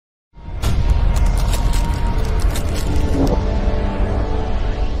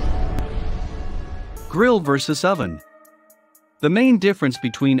Grill versus oven. The main difference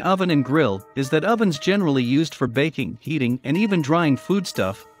between oven and grill is that ovens generally used for baking, heating, and even drying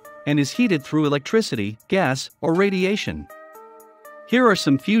foodstuff, and is heated through electricity, gas, or radiation. Here are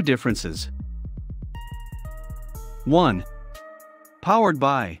some few differences. 1. Powered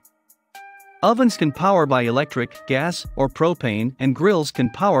by. Ovens can power by electric, gas, or propane, and grills can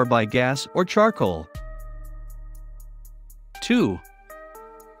power by gas or charcoal. 2.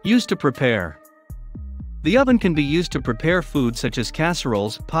 Used to prepare. The oven can be used to prepare food such as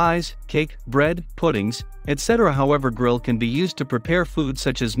casseroles, pies, cake, bread, puddings, etc. However, grill can be used to prepare food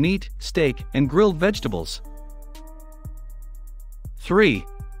such as meat, steak, and grilled vegetables. 3.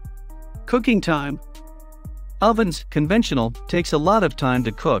 Cooking time. Ovens, conventional, takes a lot of time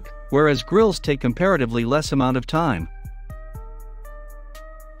to cook, whereas grills take comparatively less amount of time.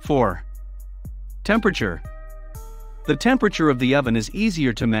 4. Temperature. The temperature of the oven is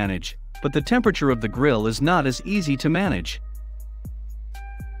easier to manage, but the temperature of the grill is not as easy to manage.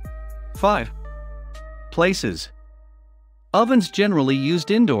 5. Places. Ovens generally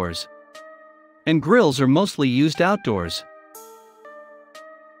used indoors, and grills are mostly used outdoors.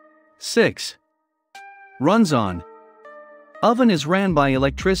 6. Runs on. Oven is ran by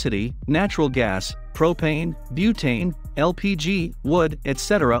electricity, natural gas, propane, butane, LPG, wood,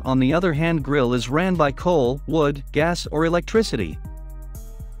 etc. On the other hand, grill is ran by coal, wood, gas, or electricity.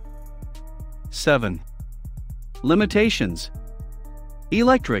 7. Limitations.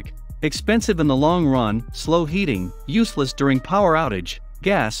 Electric, expensive in the long run, slow heating, useless during power outage.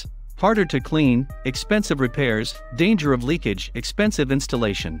 Gas, harder to clean, expensive repairs, danger of leakage, expensive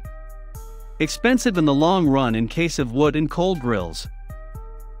installation. Expensive in the long run in case of wood and coal grills.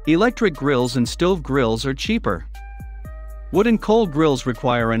 Electric grills and stove grills are cheaper. Wood and coal grills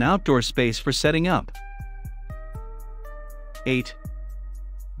require an outdoor space for setting up. 8.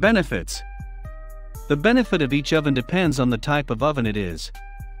 Benefits. The benefit of each oven depends on the type of oven it is.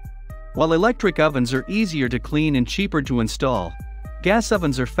 While electric ovens are easier to clean and cheaper to install, gas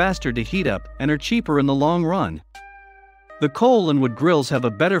ovens are faster to heat up and are cheaper in the long run. The coal and wood grills have a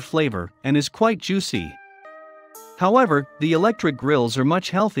better flavor and is quite juicy. However, the electric grills are much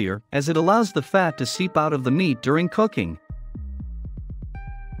healthier as it allows the fat to seep out of the meat during cooking.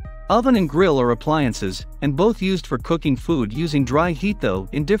 Oven and grill are appliances, and both used for cooking food using dry heat, though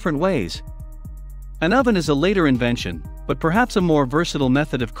in different ways. An oven is a later invention, but perhaps a more versatile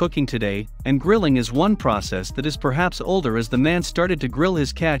method of cooking today, and grilling is one process that is perhaps older, as the man started to grill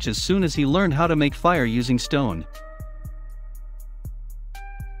his catch as soon as he learned how to make fire using stone.